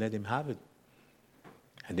so we let him have it.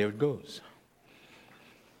 And there it goes.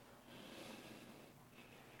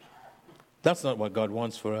 That's not what God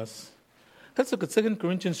wants for us. Let's look at 2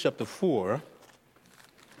 Corinthians chapter 4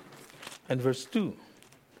 and verse 2.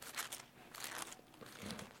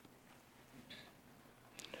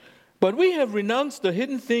 But we have renounced the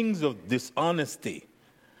hidden things of dishonesty,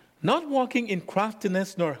 not walking in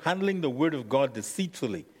craftiness nor handling the word of God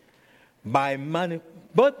deceitfully,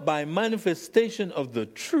 but by manifestation of the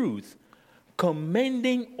truth,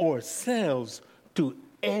 commending ourselves to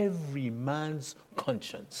every man's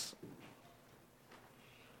conscience.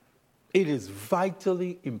 It is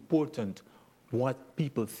vitally important what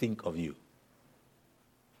people think of you.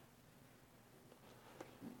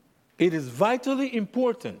 It is vitally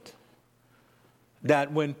important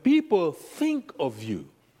that when people think of you,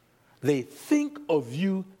 they think of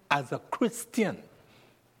you as a Christian.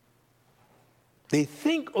 They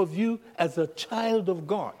think of you as a child of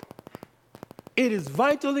God. It is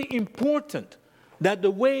vitally important that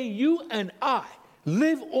the way you and I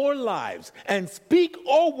live our lives and speak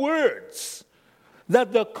our words,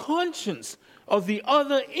 that the conscience of the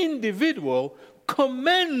other individual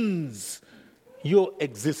commends your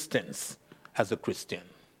existence as a Christian.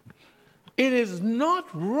 It is not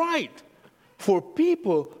right for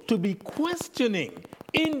people to be questioning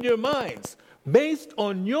in their minds, based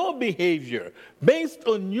on your behavior, based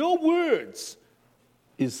on your words,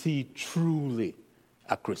 is he truly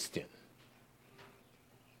a Christian?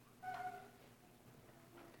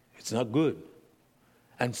 It's not good.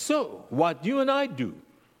 And so, what you and I do,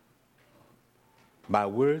 by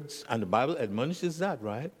words, and the Bible admonishes that,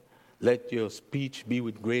 right? Let your speech be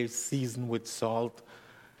with grace, seasoned with salt,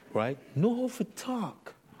 right? Know how to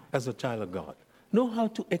talk as a child of God. Know how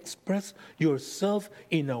to express yourself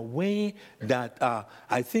in a way that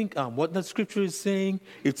I think what the scripture is saying,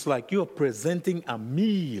 it's like you're presenting a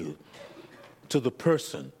meal to the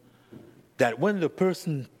person, that when the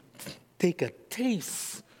person take a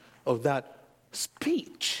taste of that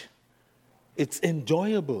speech, it's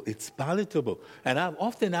enjoyable, it's palatable. And I've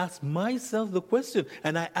often asked myself the question,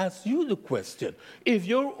 and I ask you the question, if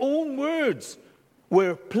your own words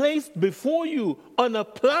were placed before you on a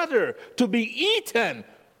platter to be eaten,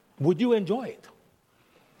 would you enjoy it?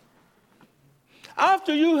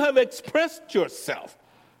 After you have expressed yourself,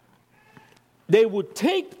 they would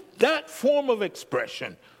take that form of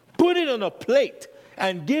expression, put it on a plate,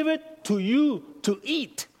 and give it to you to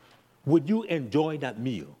eat. Would you enjoy that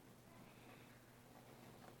meal?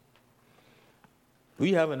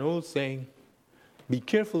 We have an old saying, be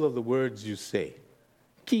careful of the words you say.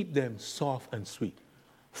 Keep them soft and sweet,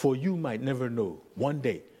 for you might never know one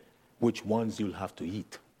day which ones you'll have to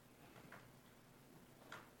eat.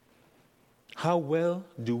 How well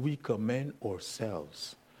do we commend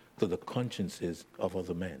ourselves to the consciences of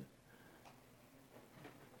other men?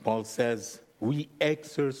 Paul says, we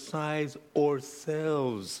exercise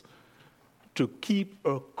ourselves to keep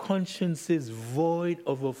our consciences void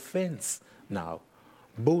of offense now,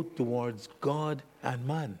 both towards God and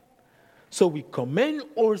man. So we commend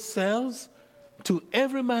ourselves to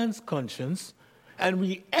every man's conscience, and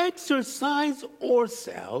we exercise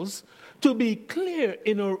ourselves to be clear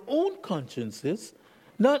in our own consciences,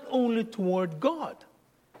 not only toward God,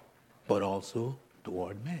 but also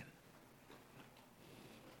toward men.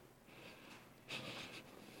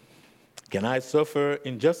 Can I suffer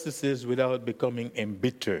injustices without becoming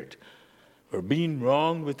embittered, or being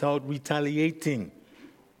wronged without retaliating?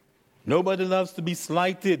 Nobody loves to be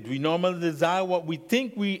slighted. We normally desire what we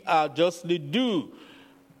think we are justly due.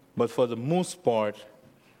 But for the most part,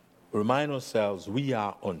 remind ourselves we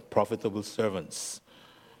are unprofitable servants.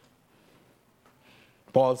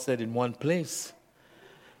 Paul said in one place,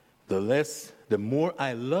 the more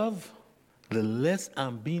I love, the less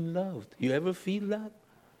I'm being loved. You ever feel that?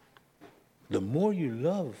 The more you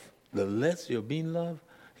love, the less you're being loved.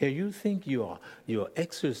 Here you think you're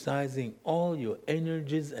exercising all your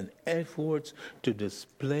energies and efforts to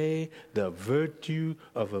display the virtue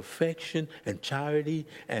of affection and charity,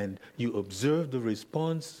 and you observe the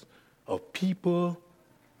response of people.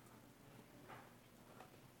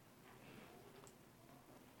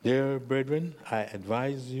 Dear brethren, I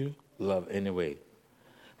advise you, love anyway.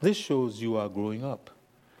 This shows you are growing up.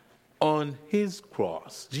 On his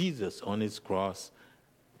cross, Jesus on his cross,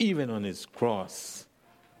 even on his cross,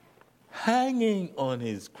 hanging on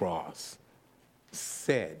his cross,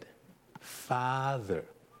 said, Father,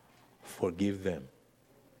 forgive them.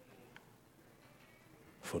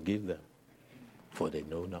 Forgive them, for they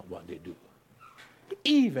know not what they do.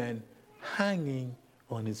 Even hanging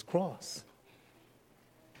on his cross.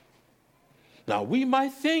 Now we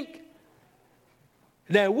might think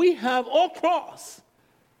that we have our cross,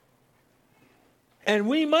 and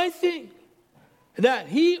we might think that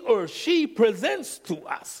he or she presents to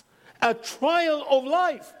us a trial of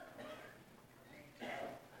life.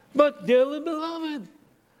 But dearly beloved,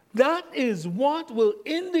 that is what will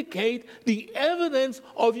indicate the evidence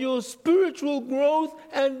of your spiritual growth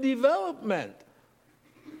and development.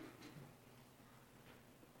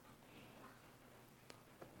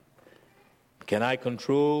 Can I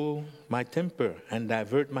control my temper and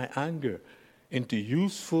divert my anger into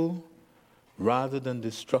useful rather than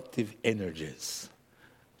destructive energies?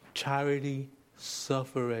 Charity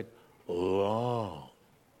suffereth long.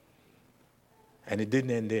 And it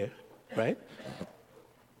didn't end there, right?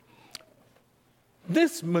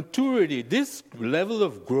 This maturity, this level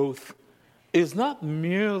of growth is not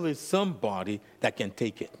merely somebody that can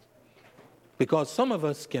take it. Because some of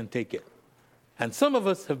us can take it. And some of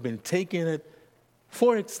us have been taking it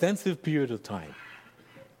for an extensive period of time.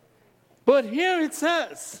 But here it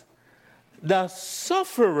says, the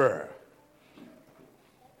sufferer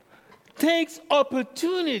takes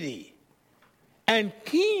opportunity and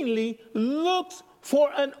keenly looks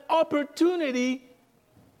for an opportunity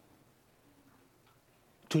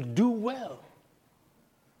to do well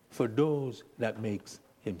for those that makes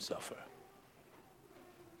him suffer.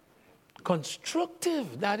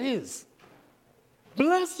 Constructive, that is.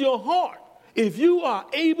 Bless your heart if you are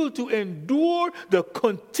able to endure the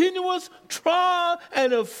continuous trial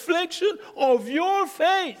and affliction of your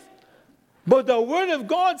faith. But the Word of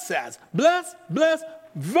God says, bless,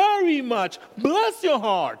 very much. Bless your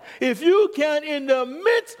heart. If you can, in the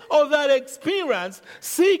midst of that experience,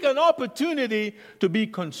 seek an opportunity to be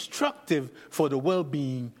constructive for the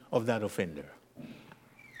well-being of that offender.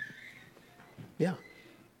 Yeah.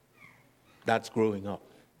 That's growing up.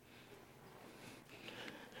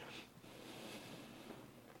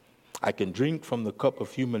 I can drink from the cup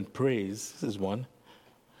of human praise, this is one,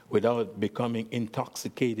 without becoming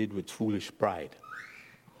intoxicated with foolish pride.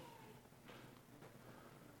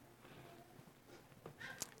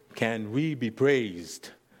 Can we be praised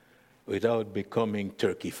without becoming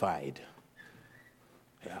turkeyfied?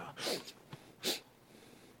 Yeah. You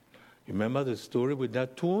remember the story with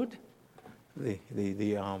that toad? The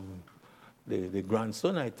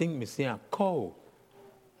grandson, I think, missing a cow.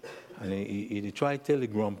 And he tried to tell the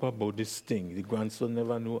grandpa about this thing. The grandson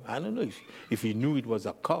never knew. I don't know if he knew it was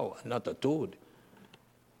a cow and not a toad.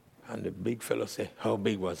 And the big fellow said, how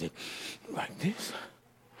big was it? Like this?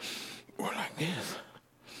 Or like this?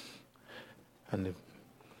 And the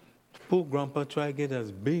poor grandpa tried to get as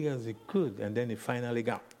big as he could, and then he finally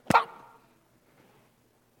got pop!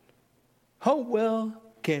 How well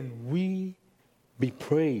can we be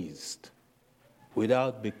praised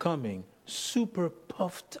without becoming super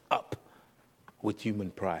puffed up with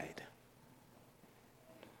human pride?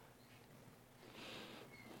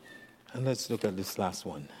 And let's look at this last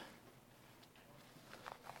one.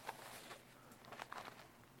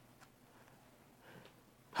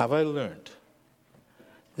 Have I learned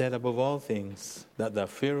that above all things, that the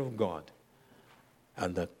fear of God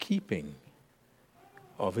and the keeping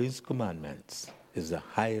of His commandments is the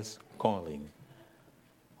highest calling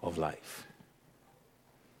of life?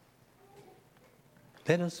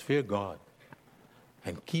 Let us fear God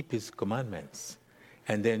and keep His commandments.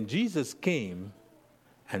 And then Jesus came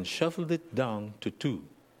and shuffled it down to 2.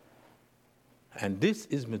 And this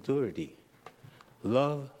is maturity.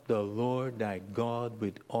 Love the Lord thy God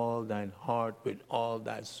with all thine heart, with all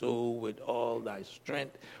thy soul, with all thy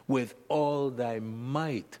strength, with all thy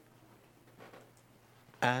might,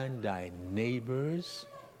 and thy neighbors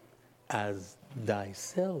as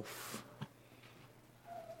thyself.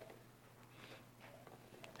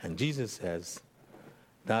 And Jesus says,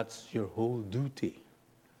 that's your whole duty.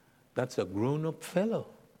 That's a grown-up fellow,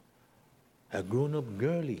 a grown-up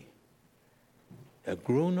girlie, a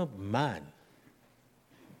grown-up man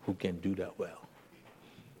who can do that well.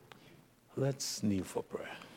 Let's kneel for prayer.